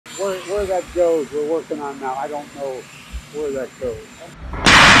where that goes, we're working on now. I don't know where that goes.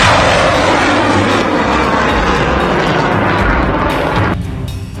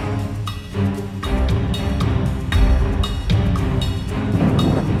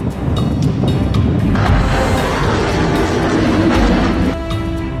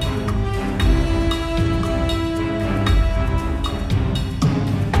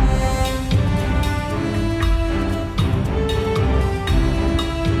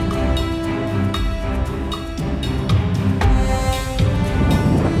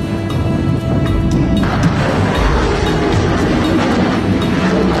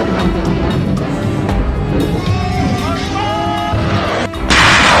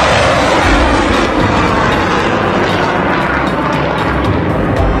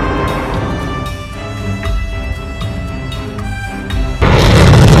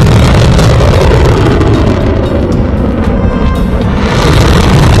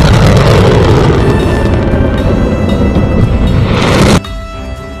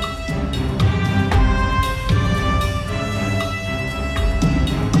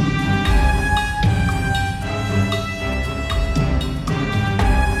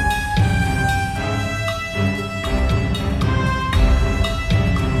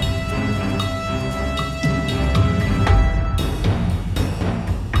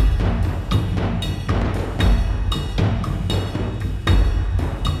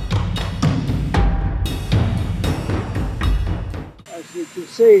 As you can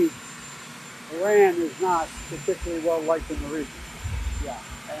see, Iran is not particularly well liked in the region. Yeah,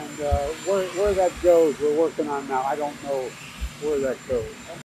 and where that goes, we're working on now. I don't know where that goes.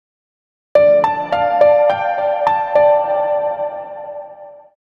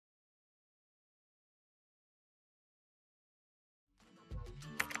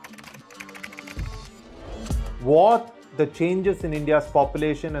 What the changes in India's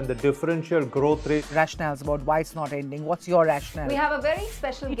population and the differential growth rate. Rationales about why it's not ending. What's your rationale? We have a very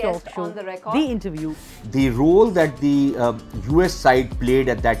special guest on the record. The interview. The role that the US side played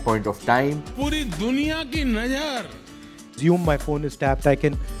at that point of time. पूरी दुनिया की नजर. Assume my phone is tapped. I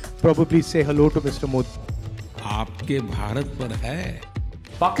can probably say hello to Mr. Modi. आपके भारत पर है.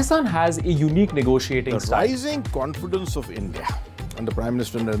 Pakistan has a unique negotiating style. The rising confidence of India under Prime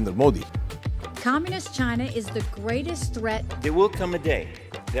Minister Narendra Modi. Communist China is the greatest threat. There will come a day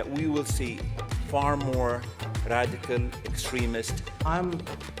that we will see far more radical extremist. I'm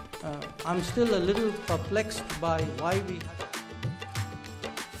still a little perplexed by why we.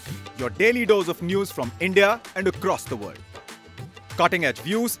 Your daily dose of news from India and across the world. Cutting edge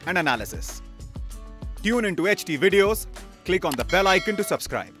views and analysis. Tune into HT videos. Click on the bell icon to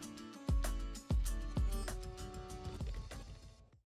subscribe.